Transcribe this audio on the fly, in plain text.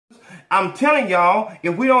I'm telling y'all,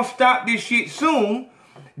 if we don't stop this shit soon,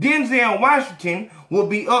 Denzel Washington will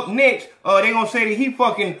be up next. They gonna say that he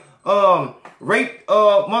fucking raped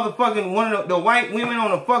motherfucking one of the white women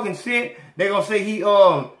on the fucking set. They gonna say he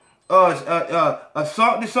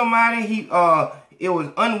assaulted somebody. It was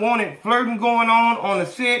unwanted flirting going on the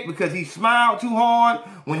set because he smiled too hard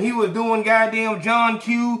when he was doing goddamn John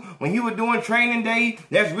Q, when he was doing Training Day.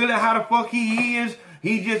 That's really how the fuck he is.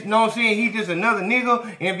 He just, know what I'm saying, he's just another nigga.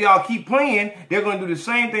 And if y'all keep playing, they're gonna do the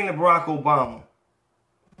same thing to Barack Obama.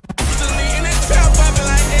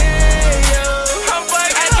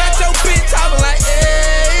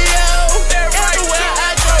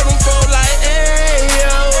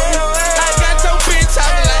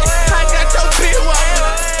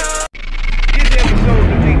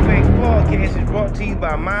 Brought to you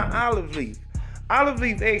by My Olive Leaf. Olive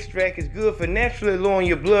leaf extract is good for naturally lowering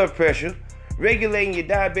your blood pressure, regulating your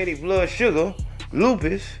diabetic blood sugar,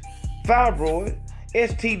 lupus, fibroid,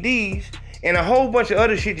 STDs, and a whole bunch of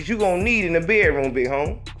other shit that you're gonna need in the bedroom, big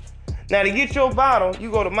home. Now, to get your bottle, you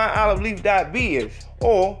go to myoliveleaf.biz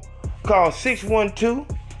or call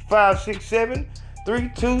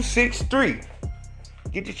 612-567-3263.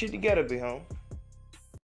 Get your shit together, big home.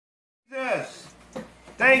 Jesus.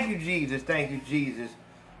 Thank you, Jesus. Thank you, Jesus.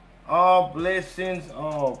 All blessings,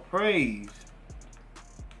 all praise.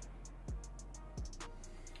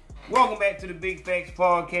 Welcome back to the Big Facts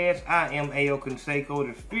Podcast. I am AYO Consaco,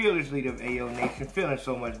 the fearless leader of AYO Nation. Feeling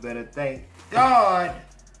so much better, thank God.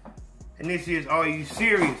 And this is Are You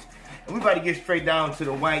Serious? And we about to get straight down to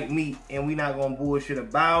the white meat, and we not gonna bullshit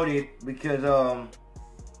about it because,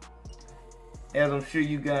 as I'm sure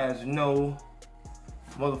you guys know,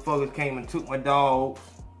 motherfuckers came and took my dogs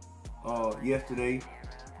yesterday.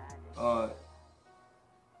 I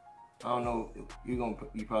don't know, you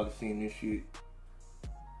probably seen this shit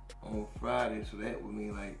on Friday, so that would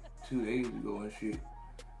mean like 2 days ago and shit.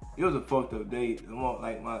 It was a fucked up day.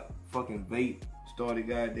 Like my fucking vape started,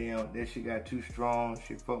 goddamn, that shit got too strong.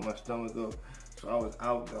 Shit fucked my stomach up. So I was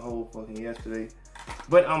out the whole fucking yesterday.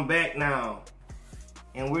 But I'm back now.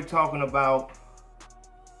 And we're talking about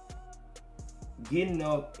getting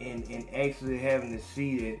up and actually having to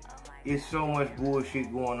see that it's so much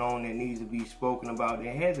bullshit going on that needs to be spoken about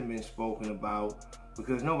that hasn't been spoken about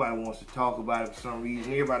because nobody wants to talk about it for some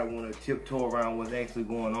reason. Everybody want to tiptoe around what's actually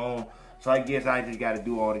going on. So I guess I just got to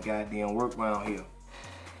do all the goddamn work around here.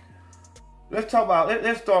 Let's talk about,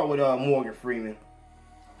 let's start with Morgan Freeman.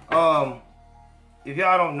 If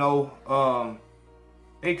y'all don't know,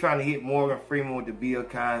 they trying to hit Morgan Freeman with the Bill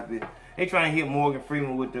Cosby. They trying to hit Morgan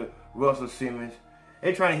Freeman with the Russell Simmons.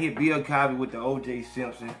 They trying to hit Bill Cosby with the O.J.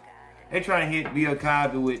 Simpson. They trying to hit Bill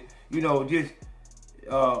Cosby with, you know, just,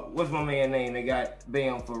 what's my man's name? They got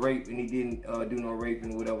banned for rape and he didn't do no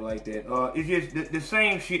raping or whatever like that. It's just the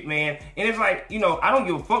same shit, man. And it's like, you know, I don't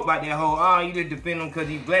give a fuck about that whole, you just defend him because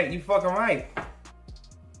he's black. You fucking right.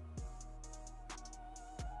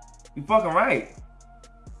 You fucking right.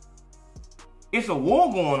 It's a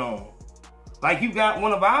war going on. Like, you got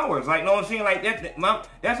one of ours. Like, know what I'm saying? Like,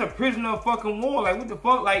 that's a prisoner of fucking war. Like, what the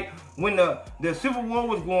fuck? Like, when the Civil War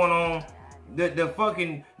was going on,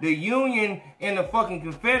 the Union and the fucking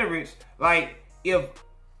Confederates, like, if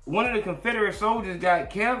one of the Confederate soldiers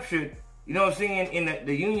got captured, you know what I'm saying, and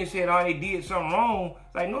the Union said, they did something wrong,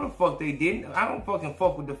 like, no the fuck they didn't. I don't fucking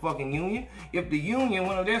fuck with the fucking Union. If the Union,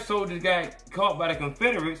 one of their soldiers got caught by the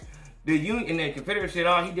Confederates, the Union and the Confederates said,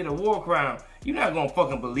 he did a war crime. You're not gonna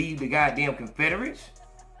fucking believe the goddamn Confederates.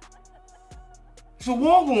 It's a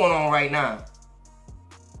war going on right now.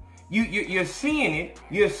 You're seeing it.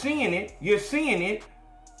 You're seeing it. You're seeing it.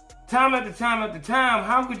 Time after time after time.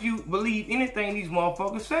 How could you believe anything these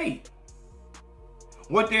motherfuckers say?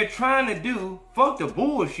 What they're trying to do, fuck the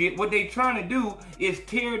bullshit. What they're trying to do is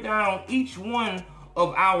tear down each one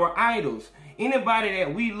of our idols. Anybody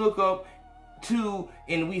that we look up to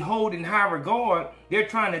and we hold in high regard, they're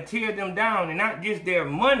trying to tear them down, and not just their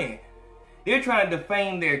money. They're trying to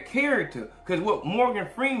defame their character. Because what Morgan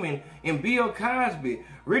Freeman and Bill Cosby,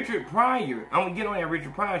 Richard Pryor, I'm gonna get on that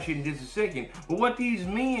Richard Pryor shit in just a second, but what these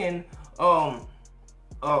men,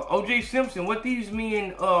 O.J. Simpson, what these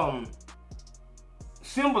men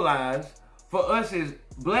symbolize for us as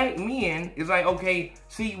black men is like, okay,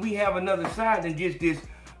 see, we have another side than just this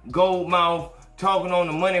gold mouth talking on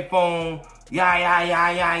the money phone,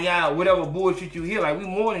 whatever bullshit you hear. Like, we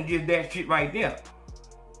more than just that shit right there.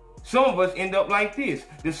 Some of us end up like this.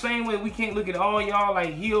 The same way we can't look at all y'all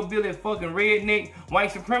like hillbilly fucking redneck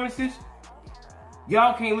white supremacists.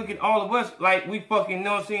 Y'all can't look at all of us like we fucking,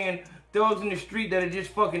 know what I'm saying, thugs in the street that are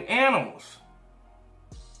just fucking animals.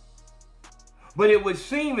 But it would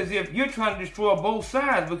seem as if you're trying to destroy both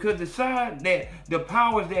sides, because the side that the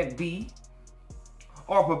powers that be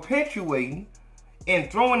are perpetuating and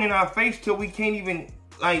throwing in our face till we can't even,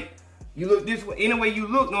 like, you look this way, any way you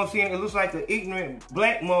look, you know what I'm saying, it looks like an ignorant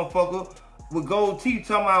black motherfucker with gold teeth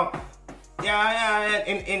talking about,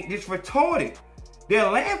 and it's retarded. They're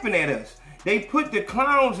laughing at us. They put the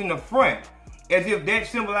clowns in the front as if that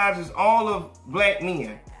symbolizes all of black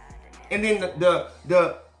men. And then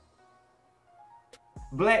the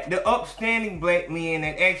upstanding black men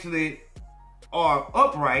that actually are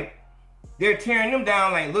upright, they're tearing them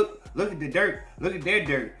down like, look at the dirt, look at their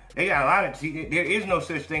dirt. They got a lot of teeth. There is no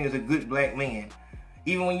such thing as a good black man.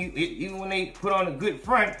 Even when they put on a good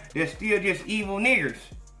front, they're still just evil niggers.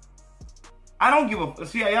 I don't give a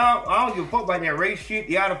I don't give a fuck about that race shit.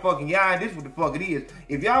 This is what the fuck it is.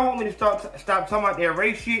 If y'all want me to stop talking about that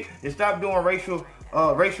race shit, then stop doing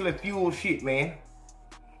racially fueled shit, man.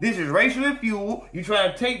 This is racially fueled. You try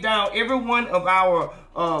to take down every one of our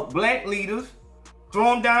black leaders,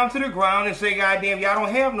 throw them down to the ground and say, goddamn, y'all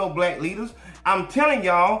don't have no black leaders. I'm telling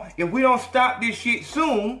y'all, if we don't stop this shit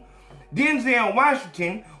soon, Denzel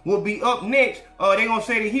Washington will be up next. They gonna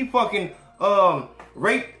say that he fucking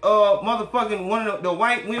raped motherfucking one of the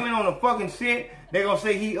white women on the fucking set. They gonna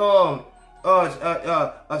say he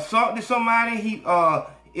assaulted somebody.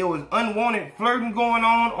 It was unwanted flirting going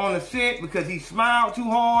on the set because he smiled too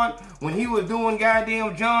hard when he was doing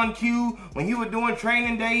goddamn John Q, when he was doing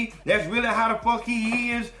Training Day. That's really how the fuck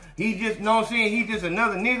he is. He just, you know what I'm saying, he's just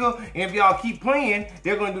another nigga. And if y'all keep playing,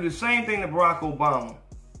 they're going to do the same thing to Barack Obama.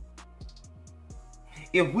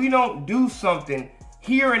 If we don't do something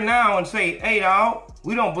here and now and say, hey, dawg,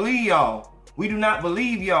 we don't believe y'all. We do not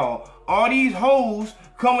believe y'all. All these hoes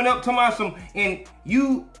coming up to my some, and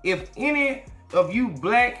you, if any of you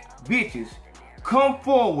black bitches come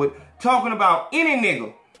forward talking about any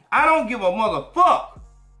nigga, I don't give a motherfuck.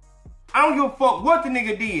 I don't give a fuck what the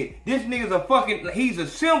nigga did. This nigga's a fucking, he's a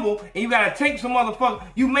symbol, and you gotta take some motherfucker.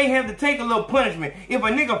 You may have to take a little punishment. If a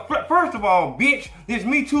nigga, first of all, bitch, this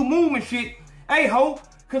Me Too movement shit, hey ho,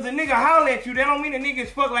 cause a nigga holler at you, that don't mean the nigga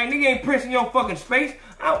is fuck, like nigga ain't pressing your fucking space.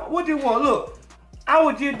 What you want? Look, I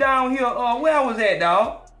was just down here, where I was at,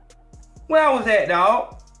 dog? Where I was at,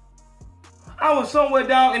 dog? I was somewhere,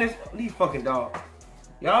 dog, and it's, these fucking dogs.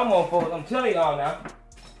 Y'all motherfuckers, I'm telling y'all now.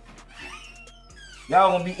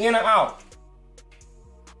 Y'all gonna be in or out.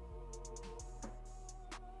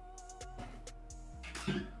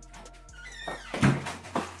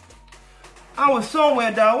 I was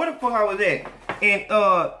somewhere, dog. Where the fuck I was at?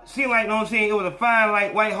 And seemed like, you know what I'm saying, it was a fine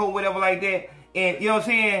like white hoe, whatever like that. And you know what I'm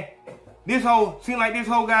saying? This hoe seemed like this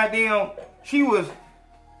whole goddamn, she was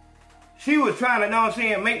trying to, you know what I'm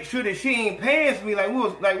saying, make sure that she ain't past me. Like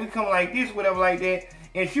we come like this, whatever like that.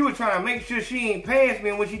 And she was trying to make sure she ain't past me.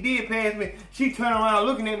 And when she did pass me, she turned around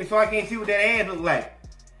looking at me so I can't see what that ass look like.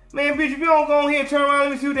 Man, bitch, if you don't go in here and turn around,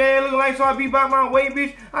 let me see what that ass look like so I be about my way,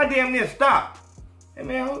 bitch, I damn near stop. Hey,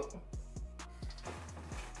 man,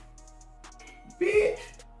 bitch,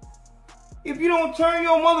 if you don't turn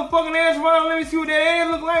your motherfucking ass around, let me see what that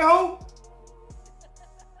ass look like, ho.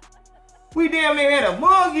 We damn near had to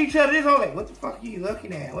mug each other. This whole like, what the fuck are you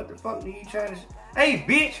looking at? What the fuck are you trying to say? Hey,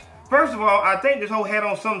 bitch. First of all, I think this hoe had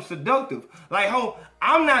on something seductive. Like, ho,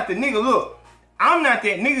 I'm not the nigga, look. I'm not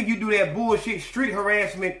that nigga you do that bullshit street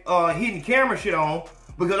harassment, hidden camera shit on.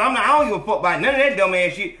 Because I don't give a fuck about none of that dumb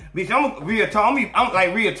ass shit. Bitch, I'm real talk. I'm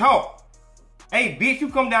like real talk. Hey, bitch, you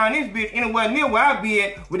come down this bitch anywhere near where I be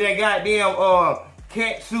at with that goddamn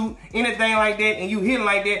cat suit, anything like that, and you hitting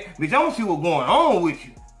like that. Bitch, I want to see what's going on with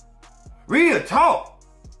you. Real talk.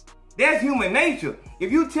 That's human nature.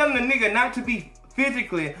 If you telling a nigga not to be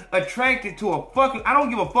physically attracted to a fucking, I don't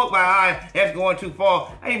give a fuck about how that's going too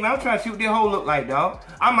far. Hey man, I'm trying to see what this hoe look like, dog.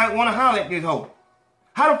 I might want to holler at this hoe.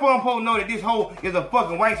 How the fuck I'm supposed to know that this hoe is a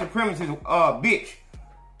fucking white supremacist bitch?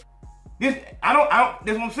 That's what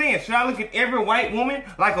I'm saying. Should I look at every white woman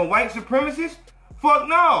like a white supremacist? Fuck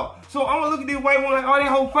no. So I'm gonna look at this white woman like, oh,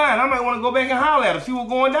 that hoe fine. I might want to go back and holler at her, see what's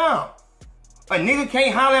going down. A nigga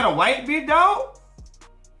can't holler at a white bitch, dog?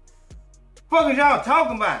 Fuck is y'all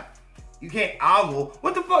talking about? You can't ogle.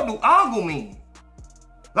 What the fuck do ogle mean?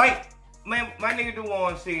 Like, man, my nigga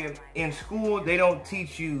DeWan said in school they don't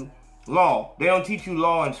teach you law. They don't teach you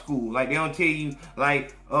law in school. Like they don't tell you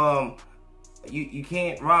like you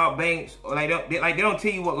can't rob banks, or like they don't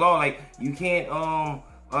tell you what law. Like you can't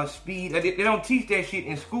speed. They don't teach that shit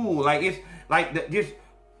in school. Like it's like just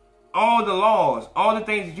all the laws, all the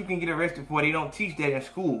things that you can get arrested for. They don't teach that in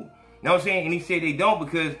school. You know what I'm saying? And he said they don't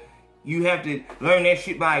because you have to learn that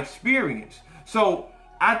shit by experience. So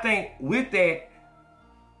I think with that,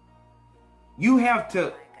 you have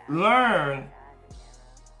to learn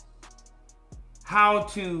how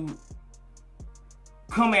to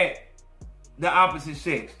come at the opposite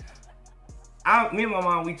sex. Me and my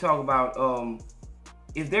mom, we talk about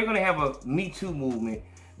if they're gonna have a Me Too movement,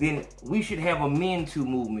 then we should have a Men Too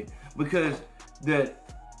movement, because the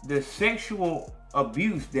sexual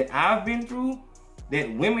abuse that I've been through,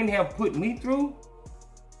 that women have put me through,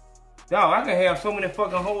 dog, I can have so many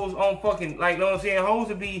fucking hoes on fucking, like, know what I'm saying, hoes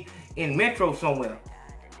to be in Metro somewhere.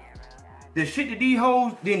 The shit that these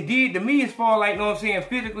hoes then did to me as far, like, know what I'm saying,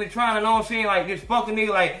 physically trying to, know what I'm saying, like, this fucking nigga,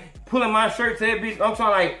 like, pulling my shirt to that bitch, I'm talking,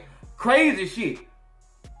 like, crazy shit.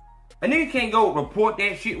 A nigga can't go report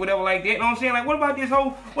that shit, whatever, like that, you know what I'm saying? Like, what about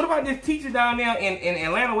this teacher down there in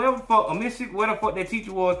Atlanta, wherever the fuck, or Mississippi, whatever the fuck that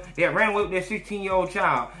teacher was, that ran away with that 16-year-old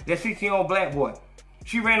child, that 16-year-old black boy.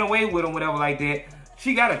 She ran away with him, whatever, like that.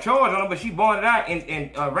 She got a charge on him, but she bonded out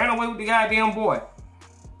and ran away with the goddamn boy.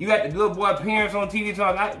 You got the little boy parents on TV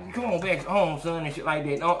talking, come on back home, son, and shit like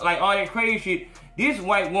that. Like, all that crazy shit. This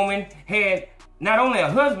white woman had not only a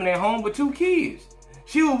husband at home, but 2 kids.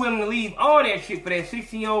 She was willing to leave all that shit for that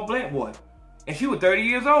 16-year-old black boy. And she was 30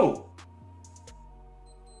 years old.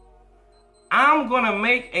 I'm going to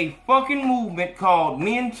make a fucking movement called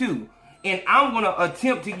Men Too. And I'm going to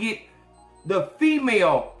attempt to get the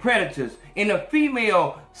female predators and the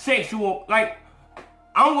female sexual, like,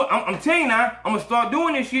 I'm telling you now, I'm going to start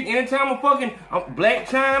doing this shit anytime Black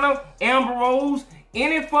China, Amber Rose,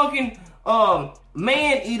 any fucking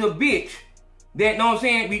man-eater bitch that, know what I'm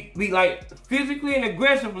saying, be like physically and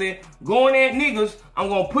aggressively going at niggas, I'm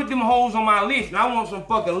going to put them hoes on my list, and I want some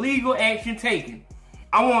fucking legal action taken.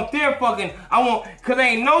 Cause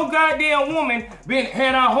ain't no goddamn woman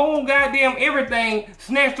had our whole goddamn everything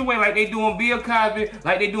snatched away like they doing Bill Cosby,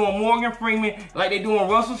 like they doing Morgan Freeman, like they doing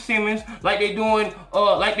Russell Simmons, like they doing,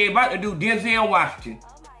 like they about to do Denzel Washington.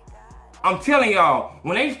 I'm telling y'all,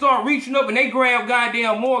 when they start reaching up and they grab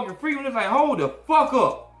goddamn Morgan Freeman, it's like, hold the fuck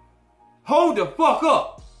up. Hold the fuck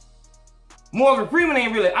up. Morgan Freeman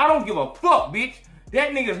ain't really, I don't give a fuck, bitch.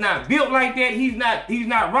 That nigga's not built like that. He's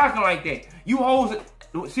not rocking like that. You hoes,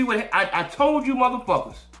 see what I told you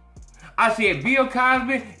motherfuckers. I said Bill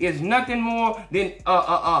Cosby is nothing more than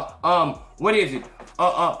what is it?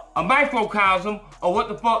 A microcosm or what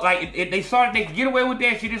the fuck? Like they can get away with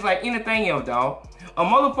that shit. It's like anything else, dog. A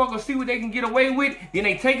motherfucker see what they can get away with, then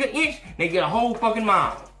they take an inch, they get a whole fucking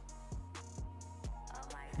mile.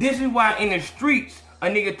 This is why in the streets a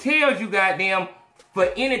nigga tells you goddamn, for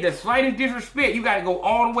the slightest disrespect, you gotta go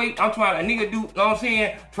all the way. I'm trying, a nigga do, know what I'm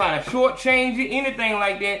saying? Try to shortchange it, anything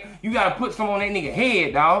like that. You gotta put some on that nigga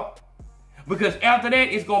head, dog. Because after that,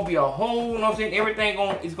 it's gonna be a whole, you know what I'm saying? Everything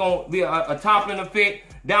it's gonna be a toppling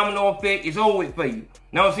effect, domino effect. It's over with for you.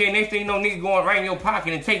 Know what I'm saying? Next thing you know, niggas going right in your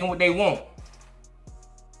pocket and taking what they want.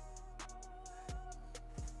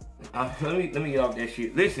 Let me get off that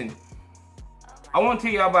shit. Listen, I want to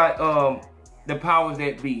tell y'all about the powers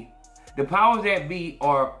that be. The powers that be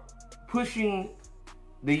are pushing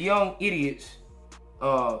the young idiots.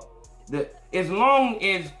 As long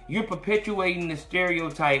as you're perpetuating the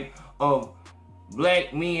stereotype of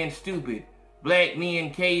black men stupid, black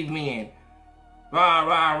men cavemen, rah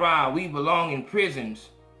rah rah, we belong in prisons.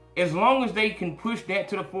 As long as they can push that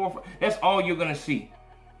to the forefront, that's all you're gonna see.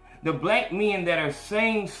 The black men that are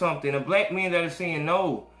saying something, the black men that are saying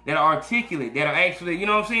no, that are articulate, that are actually, you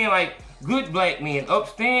know what I'm saying, like good black men,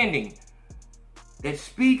 upstanding, that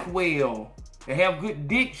speak well, that have good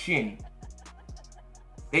diction,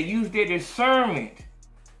 that use their discernment,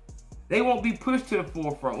 they won't be pushed to the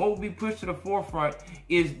forefront. What will be pushed to the forefront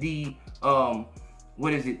is the,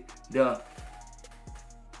 what is it?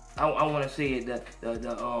 I want to say it,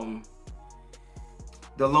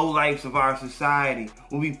 the lowlifes of our society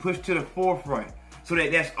will be pushed to the forefront, so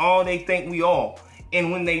that that's all they think we are.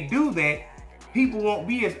 And when they do that, people won't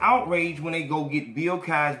be as outraged when they go get Bill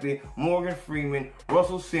Cosby, Morgan Freeman,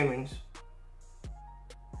 Russell Simmons,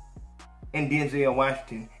 and Denzel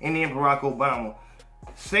Washington, and then Barack Obama.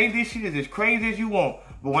 Say this shit is as crazy as you want,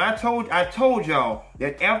 but when I told y'all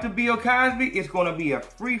that after Bill Cosby, it's gonna be a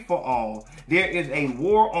free-for-all. There is a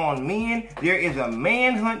war on men. There is a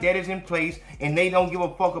manhunt that is in place, and they don't give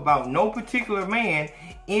a fuck about no particular man.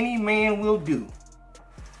 Any man will do.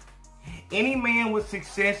 Any man with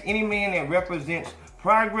success, any man that represents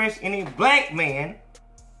progress, any black man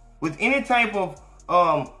with any type of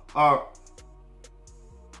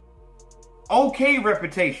okay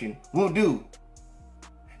reputation will do.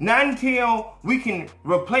 Not until we can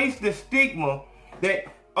replace the stigma that,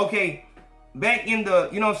 okay, back in the,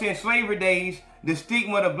 you know what I'm saying, slavery days, the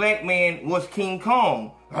stigma of the black man was King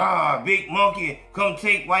Kong. Ah, big monkey, come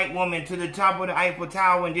take white woman to the top of the Eiffel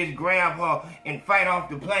Tower and just grab her and fight off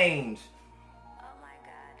the planes.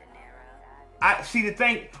 I see the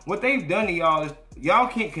thing, what they've done to y'all is, y'all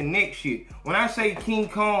can't connect shit. When I say King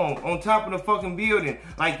Kong on top of the fucking building,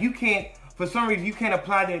 like you can't, for some reason, you can't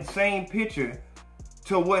apply that same picture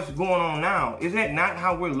to what's going on now. Is that not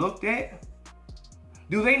how we're looked at?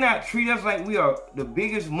 Do they not treat us like we are the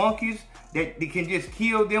biggest monkeys that they can just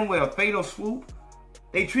kill them with a fatal swoop?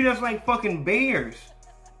 They treat us like fucking bears.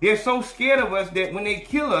 They're so scared of us that when they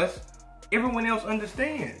kill us, everyone else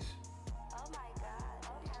understands.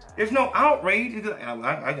 There's no outrage.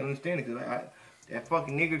 I can understand it because that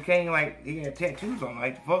fucking nigga came like, he had tattoos on.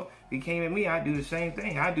 Like, fuck, if he came at me, I'd do the same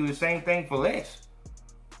thing. I'd do the same thing for less.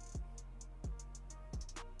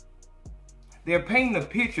 They're painting a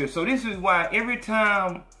picture. So this is why every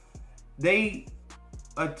time they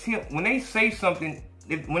attempt, when they say something,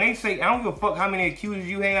 when they say, I don't give a fuck how many accusers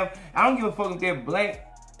you have, I don't give a fuck if they're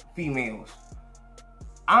black females.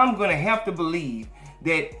 I'm going to have to believe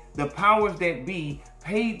that the powers that be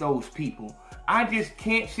paid those people. I just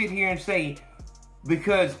can't sit here and say,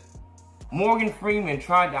 because Morgan Freeman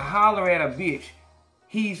tried to holler at a bitch,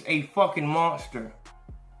 he's a fucking monster.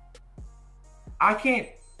 I can't.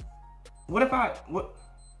 What if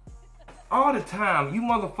all the time, you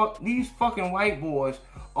motherfucker, these fucking white boys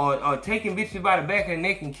are taking bitches by the back of the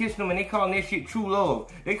neck and kissing them, and they calling that shit true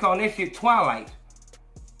love. They calling that shit Twilight.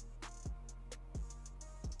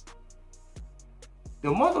 The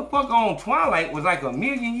motherfucker on Twilight was like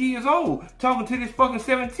 1,000,000 years old talking to this fucking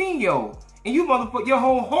 17-year-old. And you motherfucker, your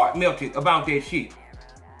whole heart melted about that shit.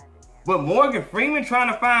 But Morgan Freeman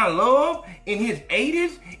trying to find love in his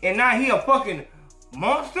 80s and now he a fucking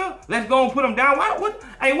monster? Let's go and put him down.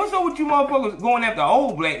 Hey, what's up with you motherfuckers going after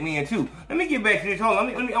old black men too? Let me get back to this. Hold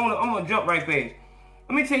on, I'm gonna jump right fast.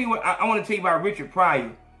 Let me tell you what I want to tell you about Richard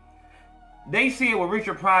Pryor. They said with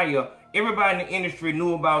Richard Pryor, everybody in the industry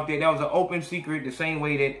knew about that. That was an open secret, the same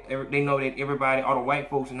way that they know that everybody, all the white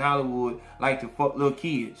folks in Hollywood, like to fuck little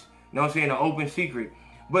kids. You know what I'm saying? An open secret.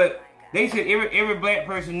 But they said every black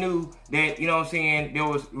person knew that, you know what I'm saying, there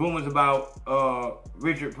was rumors about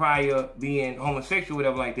Richard Pryor being homosexual,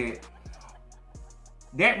 whatever like that.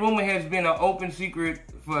 That rumor has been an open secret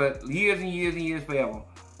for years and years and years forever.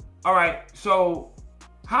 All right, so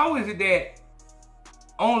how is it that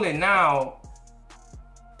only now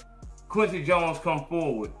Quincy Jones come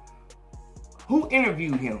forward? Who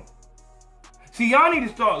interviewed him? See, y'all need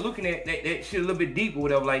to start looking at that shit a little bit deeper,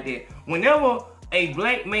 whatever like that. Whenever a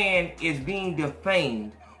black man is being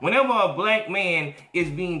defamed, whenever a black man is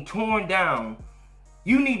being torn down,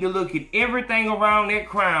 you need to look at everything around that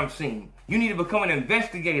crime scene. You need to become an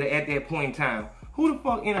investigator at that point in time. Who the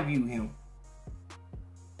fuck interviewed him?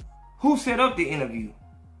 Who set up the interview?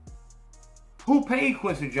 Who paid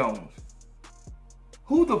Quincy Jones?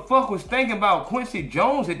 Who the fuck was thinking about Quincy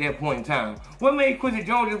Jones at that point in time? What made Quincy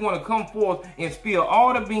Jones just want to come forth and spill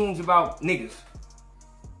all the beans about niggas?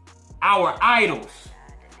 Our idols.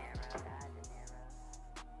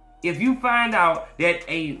 If you find out that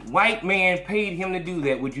a white man paid him to do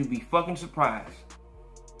that, would you be fucking surprised?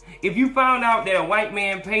 If you found out that a white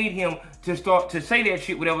man paid him to start to say that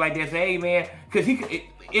shit, whatever like that, say, hey man, because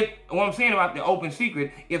what I'm saying about the open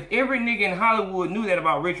secret, if every nigga in Hollywood knew that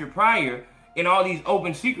about Richard Pryor and all these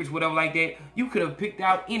open secrets, whatever like that, you could have picked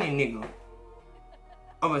out any nigga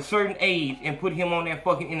of a certain age and put him on that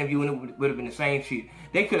fucking interview and it would have been the same shit.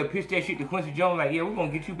 They could have pitched that shit to Quincy Jones like, yeah, we're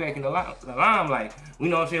going to get you back in the limelight. You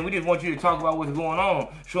know what I'm saying? We just want you to talk about what's going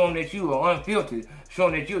on. Show them that you are unfiltered.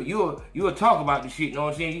 Show them that you'll talk about the shit. You know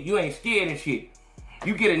what I'm saying? You ain't scared and shit.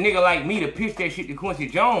 You get a nigga like me to pitch that shit to Quincy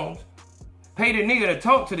Jones, pay the nigga to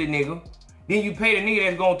talk to the nigga, then you pay the nigga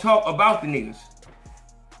that's going to talk about the niggas.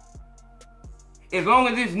 As long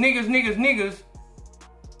as it's niggas,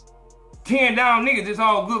 tearing down niggas, it's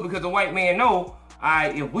all good because the white man know,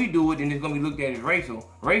 if we do it, then it's going to be looked at as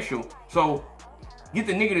racial. So, get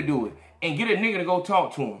the nigga to do it. And get a nigga to go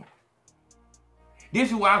talk to him. This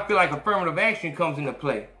is why I feel like affirmative action comes into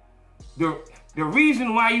play. The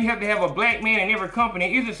reason why you have to have a black man in every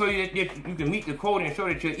company isn't so that you can meet the quota and show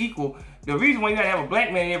that you're equal. The reason why you got to have a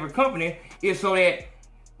black man in every company is so that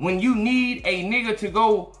when you need a nigga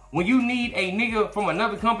from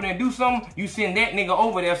another company to do something, you send that nigga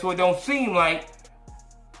over there so it don't seem like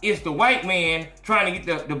it's the white man trying to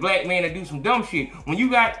get the black man to do some dumb shit. When you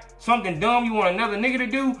got something dumb you want another nigga to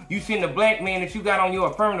do, you send the black man that you got on your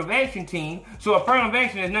affirmative action team. So affirmative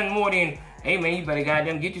action is nothing more than, hey man, you better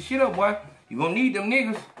goddamn get your shit up, boy. You gonna need them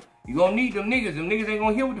niggas. You gonna need them niggas. Them niggas ain't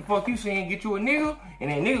gonna hear what the fuck you saying. Get you a nigga,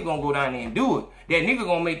 and that nigga gonna go down there and do it. That nigga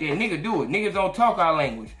gonna make that nigga do it. Niggas don't talk our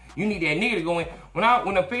language. You need that nigga to go in.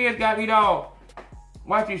 When the feds got me, dog,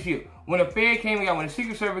 watch this shit. when the Fed came and got, when the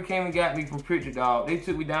Secret Service came and got me from Pritchard, dog, they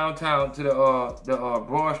took me downtown to the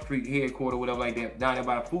Broad Street headquarters, whatever like that, down there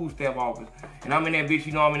by the food stamp office. And I'm in that bitch,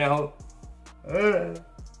 you know, I'm in that whole, you know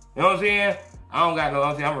what I'm saying? I don't got no,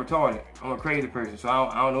 I'm retarded. I'm a crazy person, so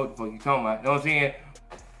I don't know what the fuck you talking about. You know what I'm saying?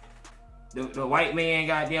 The white man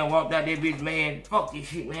goddamn walked out that bitch, man, fuck this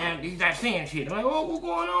shit, man. He's not saying shit. I'm like, oh, what's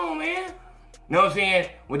going on, man? You know what I'm saying?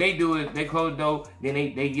 What they do is they close the door, then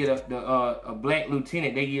they get a black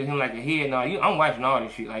lieutenant, they give him like a head nod. I'm watching all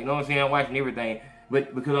this shit, like, you know what I'm saying? I'm watching everything.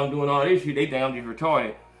 But because I'm doing all this shit, they think I'm just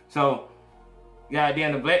retarded. So,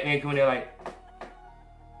 goddamn, the black man come in there like,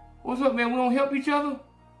 what's up, man? We don't help each other?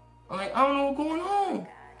 I'm like, I don't know what's going on.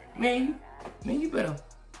 Man, you better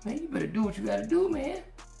do what you gotta do, man.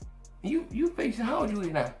 You facing, how old you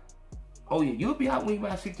is now? Oh yeah, you'll be out when you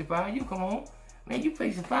about 65, you come on. Man, you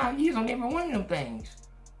facing 5 years on every one of them things.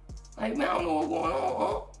 Like, man, I don't know what's going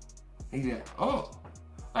on, He said,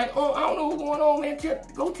 Like, I don't know what's going on, man.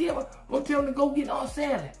 Go tell him to go get on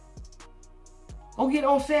Sally. Go get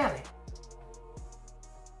on Sally.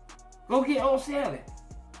 Go get on Sally.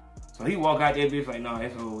 So he walk out there, bitch like, nah,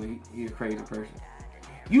 that's over. He a crazy person.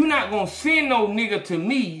 You not gonna send no nigga to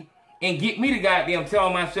me and get me to goddamn tell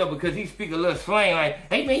myself because he speak a little slang like,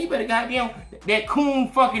 hey man, you better goddamn that coon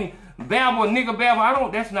fucking babble, nigga babble. I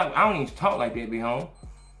don't even talk like that, be home.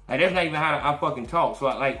 Like that's not even how I fucking talk. So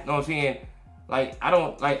I like, you know what I'm saying? Like I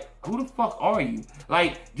don't like, who the fuck are you?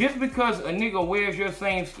 Like just because a nigga wears your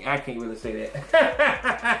same skin, I can't really say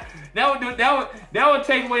that. that would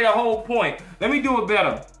take away the whole point. Let me do it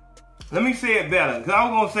better. Let me say it better, because I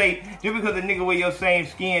was going to say, just because a nigga wear your same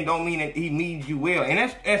skin don't mean that he means you well. And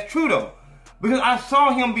that's true, though. Because I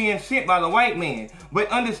saw him being sent by the white man. But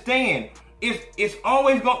understand, it's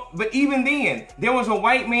always going, but even then, there was a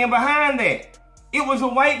white man behind that. It was a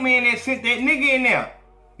white man that sent that nigga in there.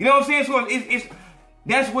 You know what I'm saying? So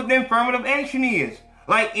that's what the affirmative action is.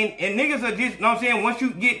 Like, and niggas are just, you know what I'm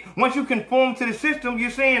saying, once you conform to the system,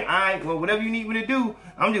 you're saying, all right, well, whatever you need me to do,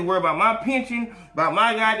 I'm just worried about my pension, about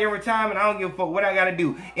my goddamn retirement, I don't give a fuck what I gotta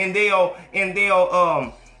do. And they'll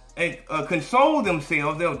console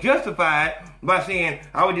themselves, they'll justify it by saying,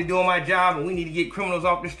 I was just doing my job and we need to get criminals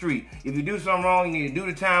off the street. If you do something wrong, you need to do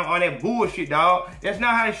the time, all that bullshit, dog. That's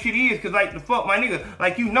not how this shit is, because like the fuck, my nigga,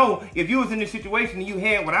 like you know, if you was in this situation and you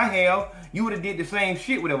had what I have, you would have did the same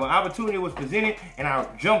shit, whatever. Opportunity was presented and I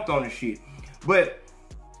jumped on the shit. But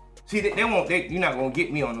see, you're not gonna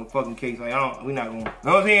get me on no fucking case. Like we're not gonna, you know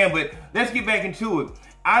what I'm saying? But let's get back into it.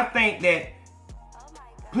 I think that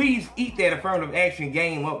please eat that affirmative action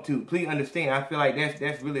game up too. Please understand. I feel like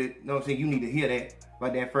that's really, you know what I'm saying, you need to hear that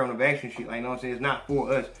about that affirmative action shit. Like, you know what I'm saying? It's not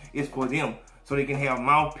for us, it's for them. So they can have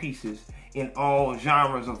mouthpieces in all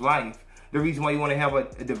genres of life. The reason why you want to have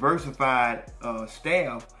a diversified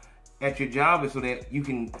staff at your job is so that you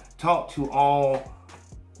can talk to all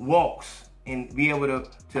walks and be able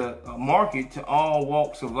to market to all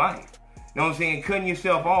walks of life. You know what I'm saying? Cutting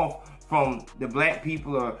yourself off from the black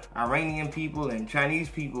people or Iranian people and Chinese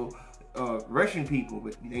people, Russian people,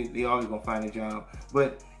 but they always gonna find a job.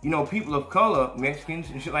 But, you know, people of color, Mexicans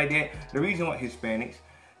and shit like that, the reason why, Hispanics,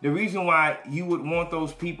 the reason why you would want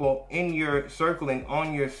those people in your circle and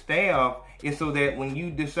on your staff is so that when you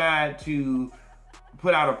decide to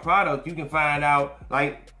put out a product, you can find out,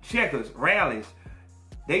 like Checkers, Rallies,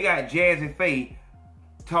 they got Jazzy Faye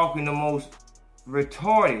talking the most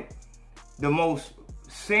retarded, the most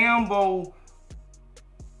Sambo,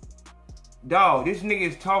 dog, this nigga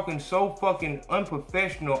is talking so fucking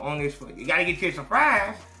unprofessional on this. You gotta get you some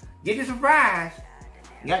fries. Get you some fries.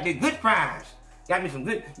 You got the good fries. Got me some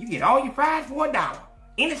good, you get all your fries for $1.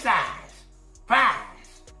 Any size. Fries.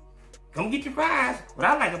 Come get your fries. What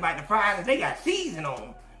I like about the fries is they got season on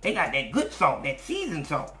them. They got that good salt, that seasoned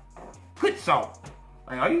salt. Good salt.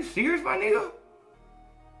 Like, are you serious, my nigga?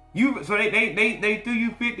 So they threw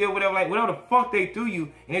you 50 or whatever, like whatever the fuck they threw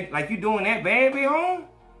you, and it, like you doing that bad, be home?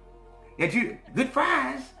 That you, good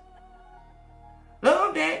fries.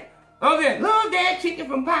 Love that. Love that chicken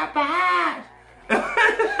from Popeyes. You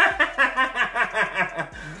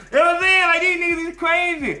know what I'm saying? Like, these niggas is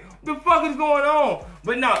crazy. What the fuck is going on?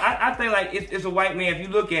 But no, I think like it's a white man. If you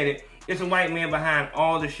look at it, it's a white man behind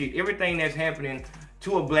all the shit. Everything that's happening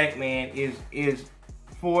to a black man is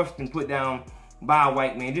forced and put down by a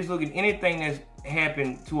white man. Just look at anything that's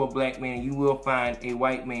happened to a black man, you will find a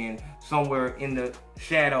white man somewhere in the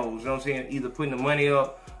shadows. You know what I'm saying? Either putting the money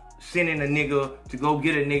up, sending a nigga to go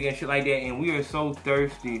get a nigga and shit like that. And we are so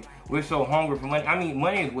thirsty. We're so hungry for money. I mean,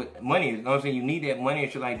 money is what money is. You know what I'm saying? You need that money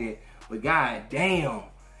and shit like that. But god damn.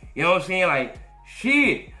 You know what I'm saying? Like,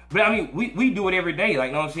 shit. But I mean, we do it every day. Like,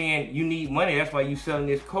 you know what I'm saying? You need money. That's why you selling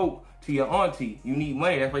this coke to your auntie. You need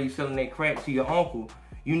money. That's why you selling that crack to your uncle.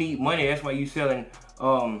 You need money. That's why you selling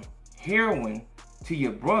heroin to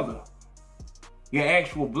your brother. Your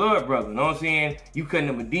actual blood brother. You know what I'm saying? You cutting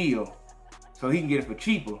him a deal so he can get it for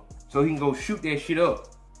cheaper. So he can go shoot that shit up.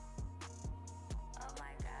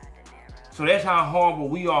 So that's how horrible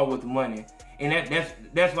we are with money. And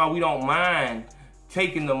that's why we don't mind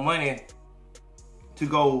taking the money to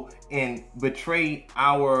go and betray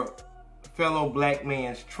our fellow black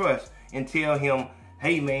man's trust and tell him,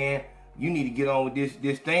 hey man, you need to get on with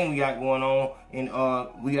this thing we got going on, and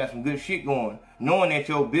we got some good shit going. Knowing that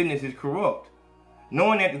your business is corrupt.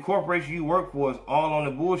 Knowing that the corporation you work for is all on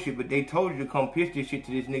the bullshit, but they told you to come pitch this shit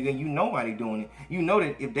to this nigga, and you know why they doing it. You know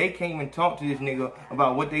that if they came and talked to this nigga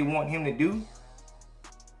about what they want him to do,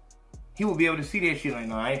 he would be able to see that shit like,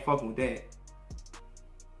 no, I ain't fucking with that.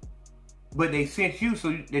 But they sent you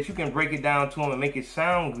so that you can break it down to him and make it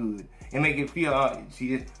sound good. And make it feel,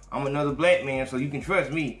 see, I'm another black man, so you can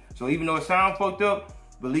trust me. So even though it sounds fucked up,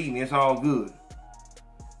 believe me, it's all good.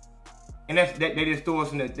 And they just throw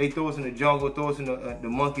us in the jungle, throw us in the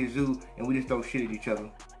monkey zoo, and we just throw shit at each other.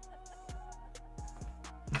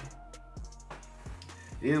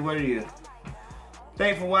 It is what it is.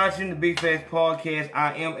 Thanks for watching the Big Facts Podcast.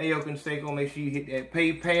 I am AYO Consaco. Make sure you hit that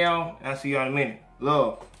PayPal. I'll see y'all in a minute.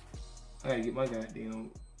 Love. I gotta get my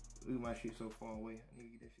goddamn, look at my shit so far away. I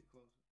need to get that shit.